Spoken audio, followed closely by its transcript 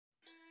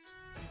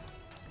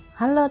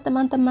Halo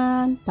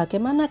teman-teman,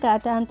 bagaimana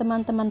keadaan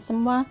teman-teman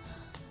semua?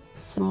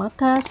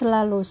 Semoga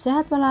selalu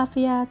sehat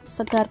walafiat,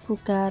 segar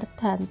bugar,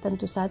 dan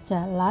tentu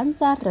saja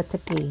lancar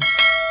rezeki.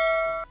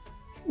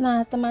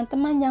 Nah,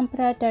 teman-teman yang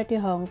berada di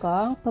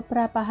Hongkong,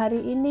 beberapa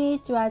hari ini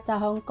cuaca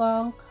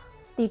Hongkong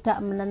tidak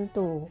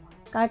menentu.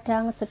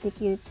 Kadang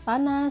sedikit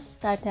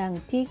panas, kadang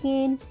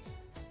dingin.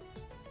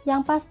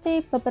 Yang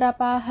pasti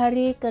beberapa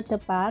hari ke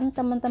depan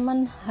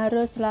teman-teman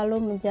harus selalu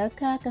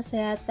menjaga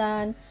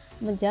kesehatan,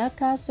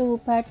 menjaga suhu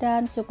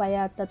badan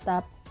supaya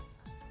tetap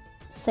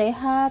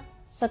sehat,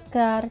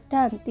 segar,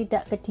 dan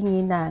tidak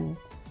kedinginan.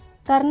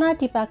 Karena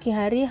di pagi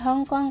hari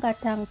Hongkong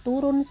kadang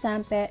turun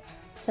sampai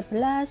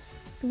 11,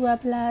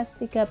 12,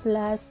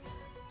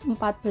 13,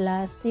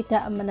 14,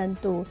 tidak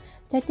menentu.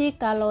 Jadi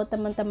kalau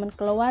teman-teman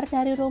keluar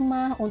dari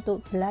rumah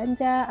untuk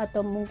belanja atau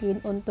mungkin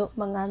untuk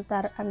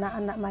mengantar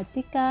anak-anak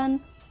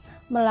majikan,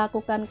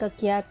 melakukan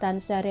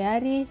kegiatan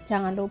sehari-hari,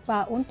 jangan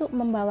lupa untuk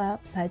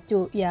membawa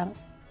baju yang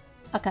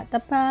agak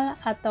tebal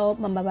atau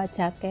membawa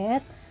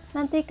jaket.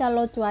 Nanti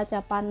kalau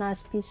cuaca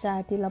panas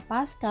bisa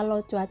dilepas,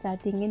 kalau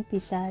cuaca dingin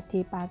bisa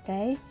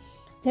dipakai.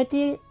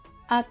 Jadi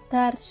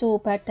agar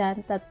suhu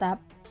badan tetap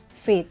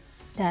fit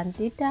dan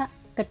tidak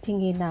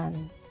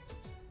kedinginan.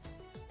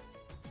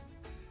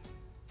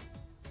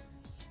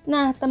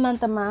 Nah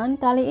teman-teman,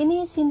 kali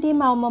ini Cindy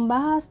mau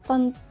membahas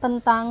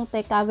tentang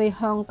TKW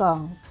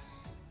Hongkong,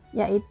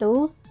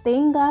 yaitu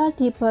tinggal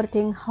di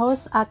boarding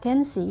house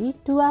agensi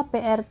 2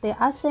 PRT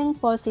asing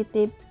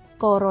positif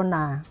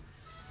corona.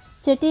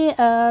 Jadi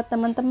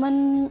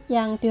teman-teman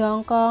yang di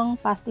Hongkong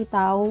pasti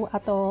tahu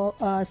atau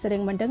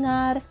sering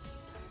mendengar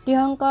di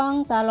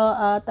Hongkong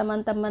kalau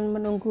teman-teman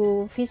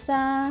menunggu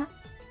visa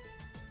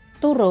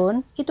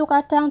turun itu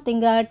kadang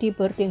tinggal di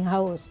boarding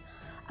house,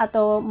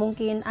 atau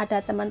mungkin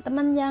ada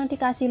teman-teman yang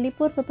dikasih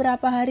libur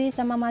beberapa hari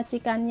sama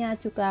majikannya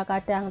juga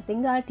kadang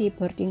tinggal di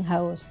boarding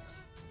house.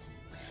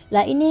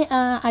 Nah ini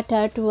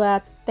ada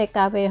 2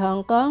 TKW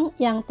Hongkong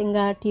yang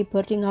tinggal di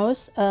boarding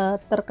house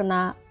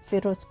terkena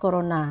virus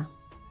corona.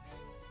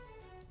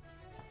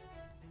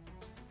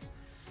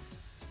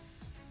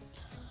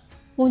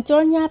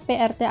 Munculnya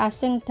PRT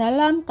asing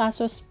dalam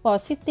kasus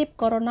positif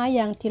corona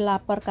yang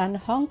dilaporkan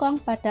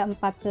Hongkong pada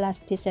 14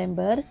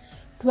 Desember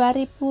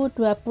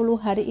 2020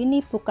 hari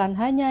ini bukan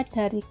hanya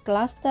dari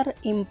klaster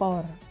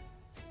impor.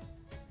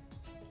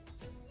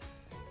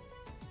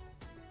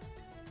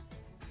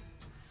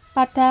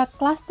 Pada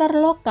klaster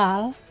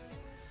lokal,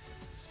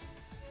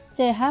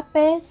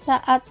 CHP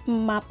saat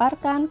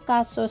memaparkan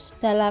kasus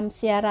dalam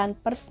siaran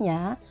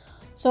persnya,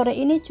 sore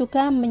ini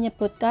juga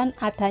menyebutkan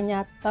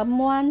adanya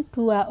temuan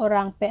 2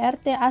 orang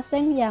PRT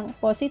asing yang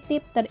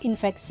positif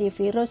terinfeksi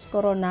virus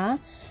corona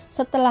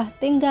setelah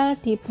tinggal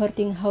di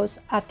boarding house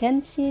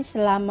agensi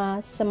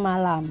selama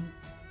semalam.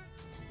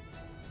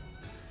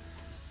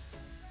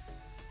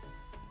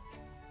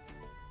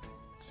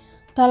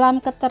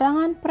 Dalam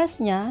keterangan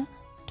persnya,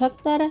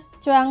 Dr.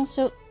 Chuang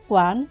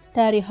Suk-kwan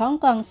dari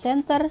Hong Kong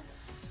Center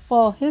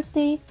for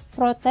Healthy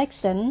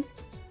Protection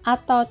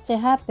atau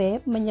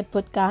CHP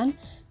menyebutkan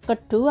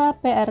kedua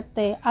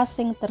PRT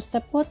asing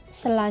tersebut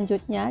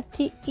selanjutnya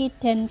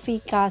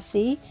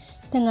diidentifikasi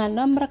dengan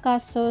nomor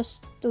kasus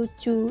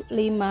 7585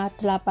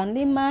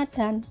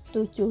 dan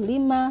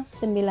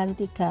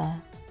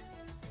 7593.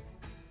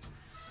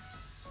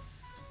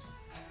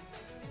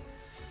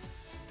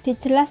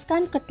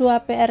 Dijelaskan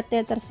kedua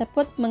PRT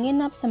tersebut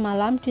menginap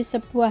semalam di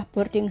sebuah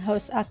boarding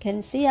house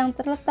agensi yang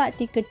terletak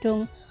di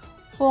gedung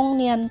Fung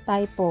Nian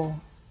Taipo.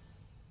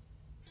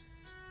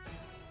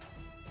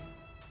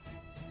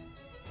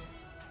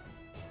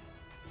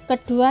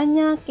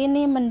 Keduanya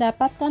kini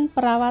mendapatkan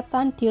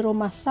perawatan di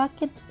rumah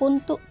sakit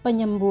untuk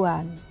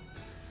penyembuhan.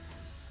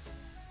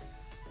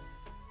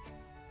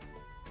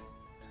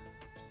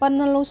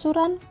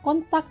 Penelusuran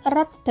kontak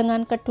erat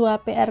dengan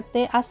kedua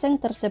PRT asing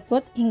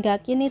tersebut hingga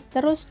kini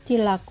terus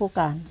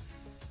dilakukan.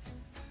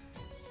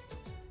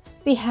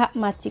 Pihak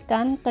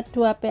majikan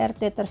kedua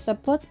PRT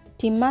tersebut,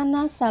 di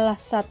mana salah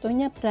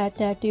satunya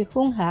berada di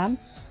Wuhan,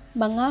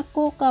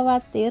 mengaku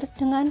khawatir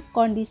dengan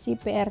kondisi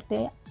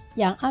PRT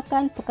yang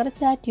akan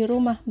bekerja di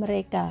rumah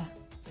mereka.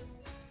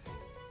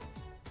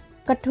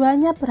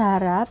 Keduanya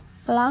berharap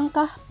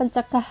langkah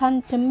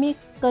pencegahan demi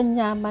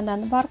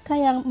kenyamanan warga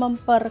yang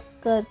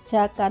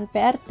memperkerjakan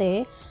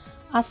PRT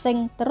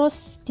asing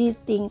terus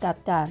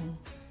ditingkatkan.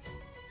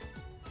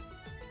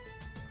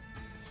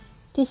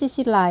 Di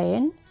sisi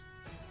lain,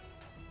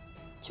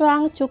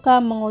 Chuang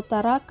juga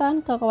mengutarakan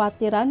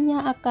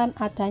kekhawatirannya akan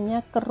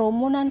adanya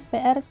kerumunan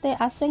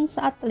PRT asing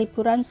saat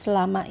liburan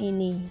selama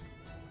ini.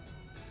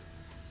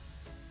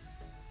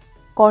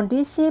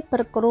 Kondisi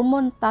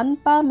berkerumun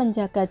tanpa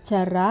menjaga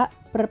jarak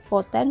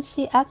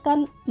berpotensi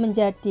akan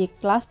menjadi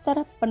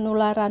klaster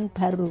penularan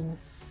baru.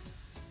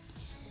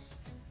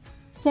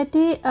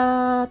 Jadi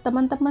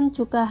teman-teman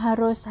juga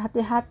harus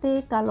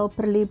hati-hati kalau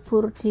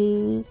berlibur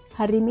di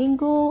hari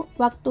Minggu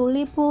waktu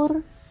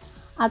libur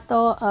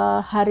atau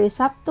hari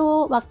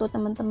Sabtu waktu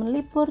teman-teman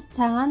libur,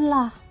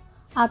 janganlah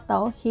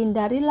atau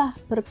hindarilah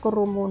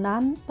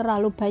berkerumunan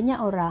terlalu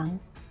banyak orang.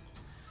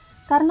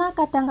 Karena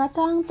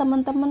kadang-kadang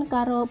teman-teman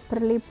kalau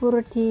berlibur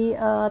di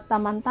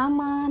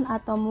taman-taman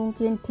atau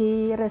mungkin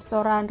di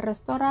restoran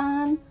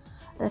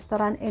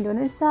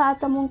Indonesia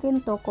atau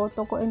mungkin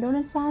toko-toko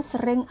Indonesia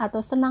sering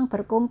atau senang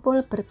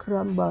berkumpul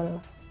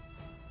bergerombol.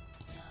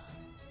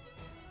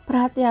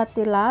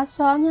 Berhati-hatilah,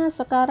 soalnya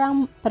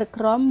sekarang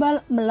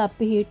bergerombol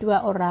melebihi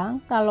 2 orang,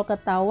 kalau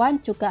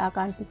ketahuan juga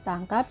akan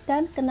ditangkap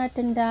dan kena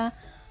denda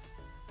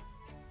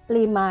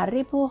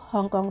 5.000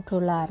 Hongkong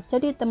dolar.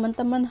 Jadi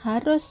teman-teman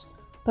harus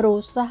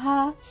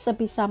berusaha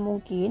sebisa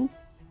mungkin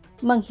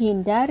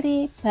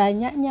menghindari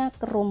banyaknya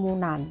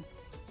kerumunan.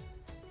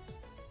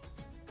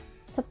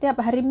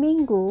 Setiap hari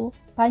Minggu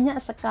banyak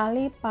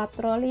sekali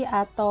patroli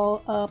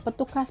atau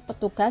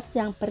petugas-petugas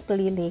yang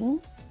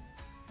berkeliling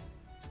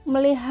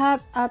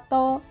melihat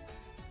atau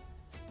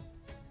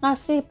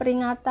ngasih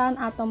peringatan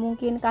atau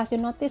mungkin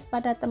kasih notis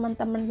pada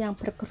teman-teman yang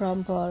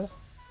bergerombol.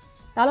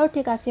 Kalau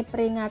dikasih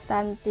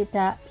peringatan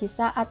tidak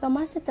bisa atau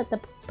masih tetap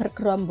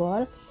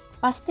bergerombol,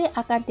 pasti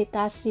akan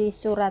dikasih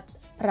surat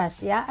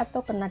rahasia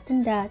atau kena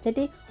denda.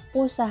 Jadi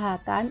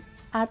usahakan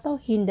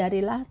atau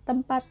hindarilah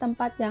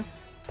tempat-tempat yang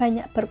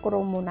banyak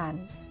berkerumunan.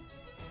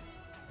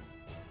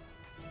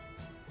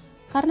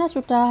 Karena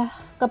sudah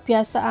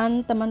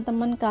kebiasaan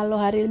teman-teman kalau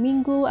hari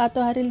Minggu atau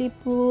hari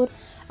libur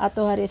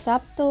atau hari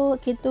Sabtu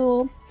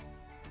gitu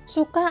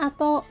suka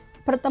atau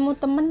bertemu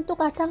teman tuh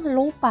kadang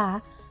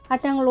lupa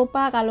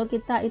kalau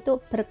kita itu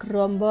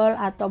bergerombol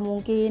atau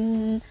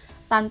mungkin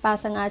tanpa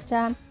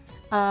sengaja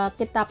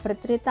kita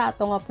bercerita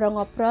atau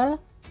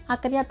ngobrol-ngobrol,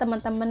 akhirnya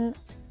teman-teman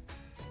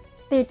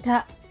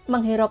tidak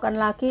menghiraukan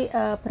lagi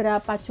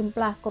berapa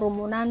jumlah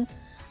kerumunan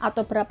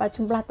atau berapa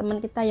jumlah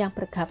teman kita yang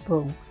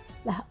bergabung.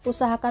 Lah,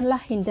 usahakanlah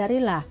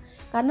hindarilah,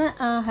 karena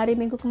hari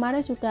Minggu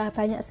kemarin sudah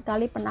banyak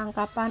sekali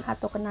penangkapan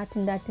atau kena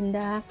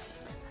denda-denda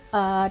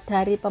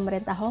dari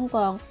pemerintah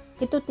Hongkong.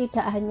 Itu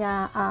tidak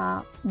hanya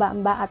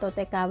mbak-mbak atau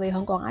TKW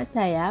Hongkong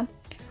aja ya,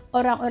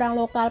 orang-orang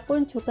lokal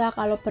pun juga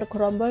kalau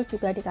bergerombol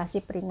juga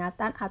dikasih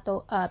peringatan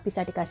atau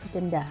bisa dikasih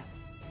denda.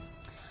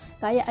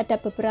 Kayak ada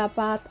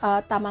beberapa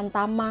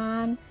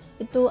taman-taman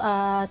itu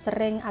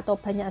sering atau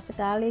banyak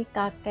sekali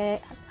kakek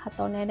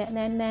atau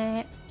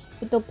nenek-nenek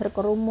itu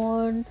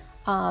berkerumun,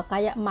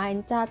 kayak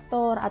main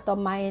catur atau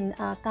main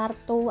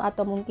kartu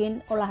atau mungkin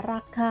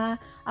olahraga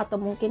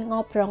atau mungkin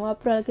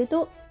ngobrol-ngobrol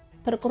gitu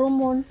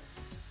berkerumun.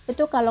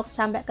 Itu kalau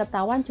sampai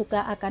ketahuan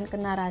juga akan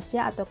kena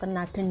rahasia atau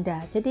kena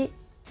denda.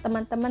 Jadi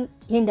teman-teman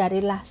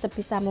hindarilah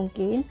sebisa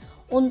mungkin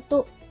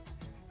untuk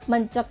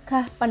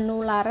mencegah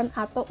penularan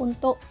atau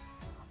untuk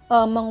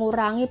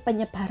mengurangi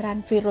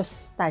penyebaran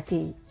virus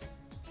tadi.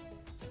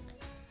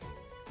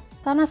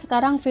 Karena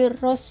sekarang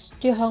virus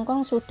di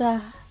Hongkong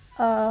sudah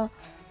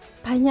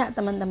banyak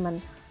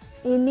teman-teman.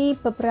 Ini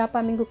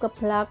beberapa minggu ke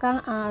belakang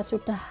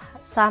sudah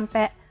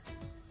sampai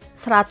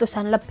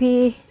 100-an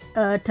lebih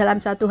dalam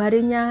satu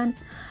harinya.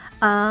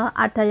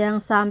 Ada yang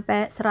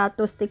sampai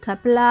 113.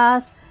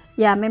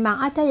 Ya memang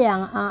ada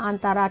yang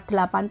antara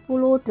 80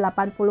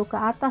 ke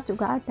atas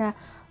juga ada.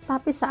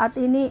 Tapi saat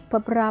ini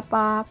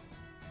beberapa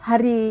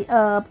hari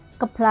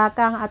ke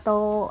belakang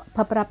atau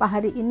beberapa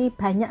hari ini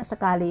banyak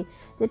sekali.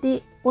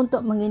 Jadi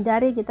untuk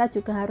menghindari kita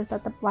juga harus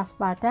tetap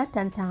waspada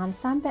dan jangan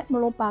sampai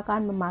melupakan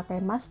memakai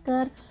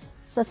masker,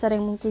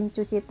 sesering mungkin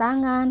cuci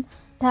tangan,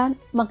 dan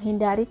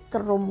menghindari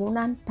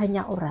kerumunan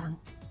banyak orang.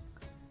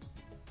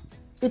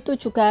 Itu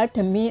juga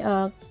demi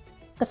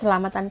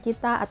keselamatan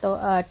kita atau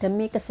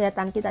demi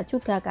kesehatan kita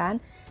juga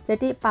kan.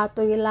 Jadi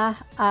patuhilah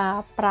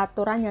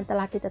peraturan yang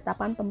telah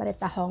ditetapkan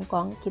pemerintah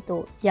Hongkong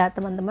gitu ya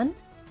teman-teman.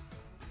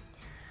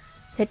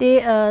 Jadi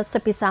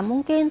sebisa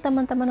mungkin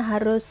teman-teman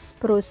harus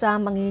berusaha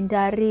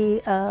menghindari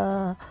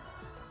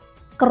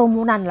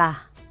kerumunan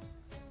lah.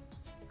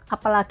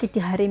 Apalagi di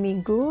hari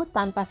Minggu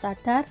tanpa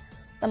sadar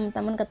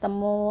teman-teman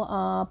ketemu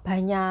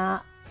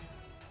banyak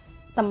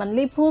teman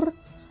libur,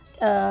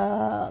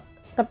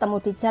 ketemu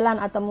di jalan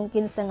atau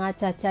mungkin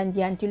sengaja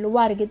janjian di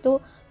luar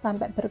gitu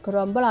sampai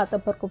bergerombol atau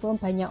berkumpul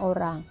banyak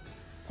orang.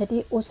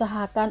 Jadi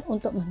usahakan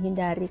untuk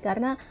menghindari,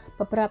 karena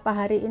beberapa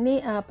hari ini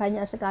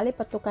banyak sekali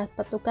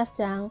petugas-petugas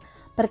yang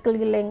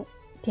berkeliling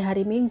di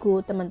hari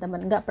Minggu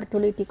teman-teman, nggak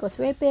peduli di Kos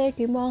WB,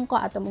 di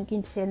Mongkok atau mungkin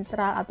di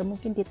Sentral atau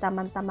mungkin di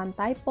taman-taman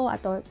Taipo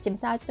atau Jim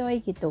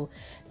Sacoy gitu.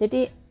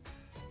 Jadi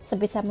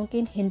sebisa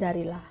mungkin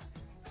hindarilah.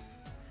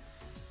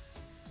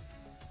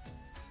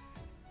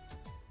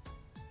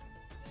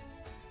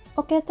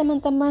 Oke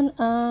teman-teman,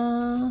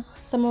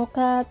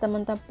 semoga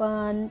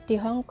teman-teman di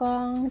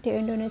Hongkong, di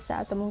Indonesia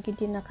atau mungkin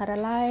di negara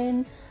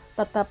lain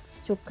tetap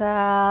juga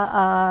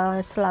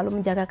selalu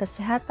menjaga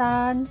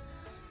kesehatan,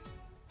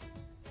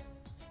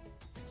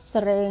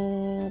 sering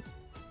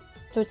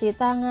cuci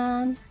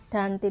tangan,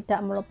 dan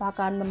tidak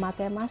melupakan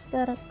memakai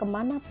masker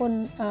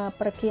kemanapun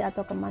pergi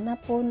atau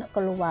kemanapun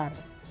keluar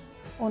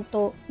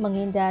untuk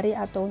menghindari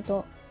atau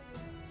untuk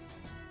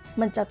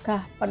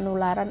mencegah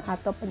penularan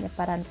atau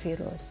penyebaran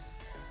virus.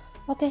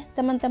 Oke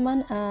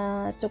teman-teman,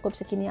 cukup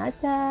segini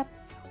aja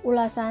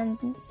ulasan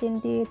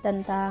Cindy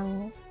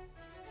tentang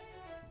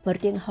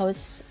boarding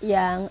house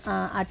yang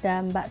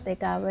ada Mbak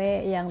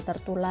TKW yang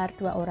tertular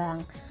 2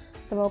 orang.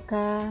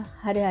 Semoga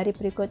hari-hari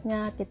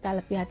berikutnya kita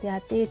lebih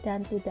hati-hati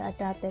dan tidak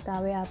ada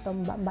TKW atau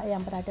mbak-mbak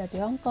yang berada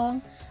di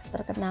Hongkong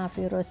terkena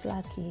virus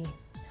lagi.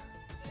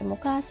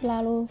 Semoga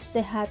selalu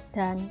sehat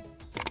dan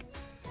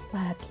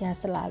bahagia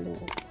selalu.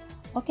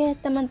 Oke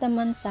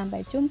teman-teman,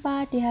 sampai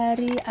jumpa di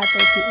hari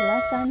atau di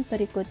ulasan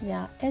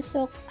berikutnya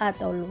esok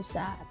atau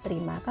lusa.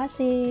 Terima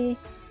kasih.